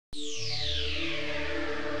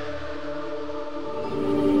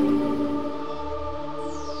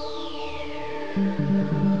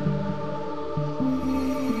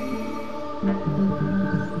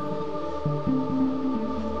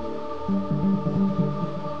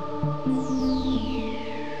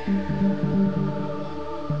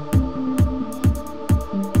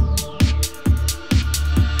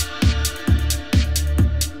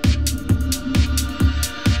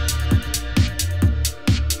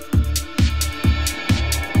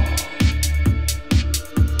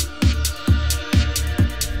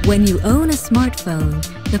When you own a smartphone,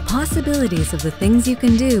 the possibilities of the things you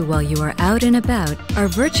can do while you are out and about are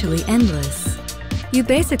virtually endless. You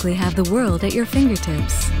basically have the world at your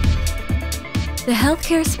fingertips. The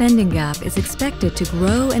healthcare spending gap is expected to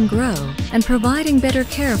grow, and providing better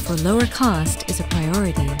care for lower cost is a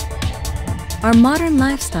priority. Our modern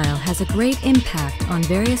lifestyle has a great impact on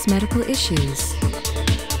various medical issues.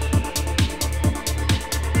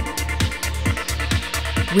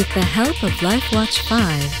 With the help of LifeWatch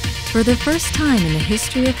V, for the first time in the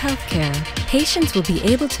history of healthcare, patients will be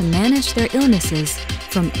able to manage their illnesses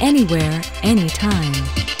from anywhere, anytime.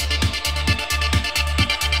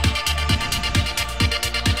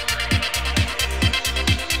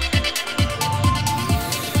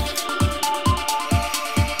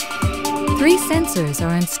 Three sensors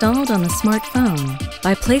are installed on the smartphone.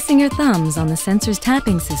 By placing your thumbs on the sensor's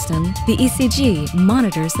tapping system, the ECG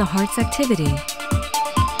monitors the heart's activity.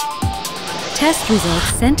 Test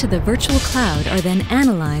results sent to the virtual cloud are then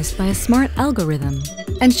analyzed by a smart algorithm,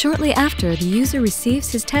 and shortly after, the user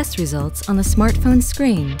receives his test results on the smartphone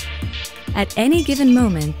screen. At any given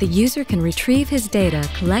moment, the user can retrieve his data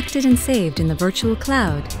collected and saved in the virtual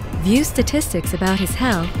cloud, view statistics about his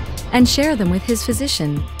health, and share them with his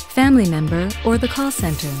physician, family member, or the call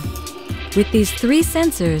center. With these three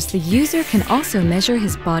sensors, the user can also measure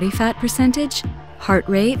his body fat percentage, heart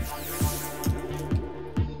rate,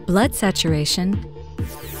 blood saturation,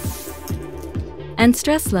 and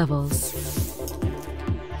stress levels.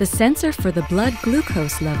 The sensor for the blood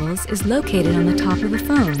glucose levels is located on the top of the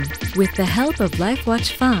phone. With the help of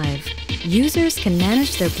LifeWatch V, users can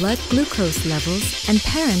manage their blood glucose levels, and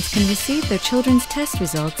parents can receive their children's test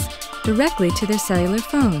results directly to their cellular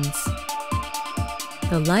phones.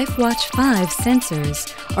 The LifeWatch V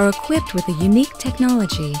sensors are equipped with a unique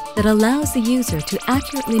technology that allows the user to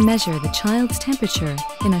accurately measure the child's temperature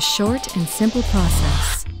in a short and simple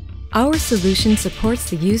process. Our solution supports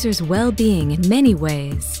the user's well-being in many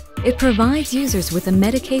ways. It provides users with a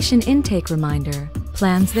medication intake reminder,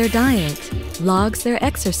 plans their diet, logs their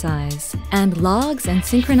exercise, and logs and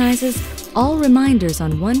synchronizes all reminders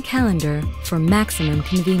on one calendar for maximum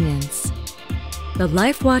convenience. The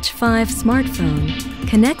LifeWatch V smartphone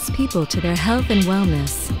connects people to their health and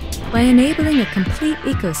wellness by enabling a complete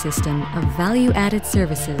ecosystem of value-added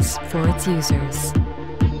services for its users.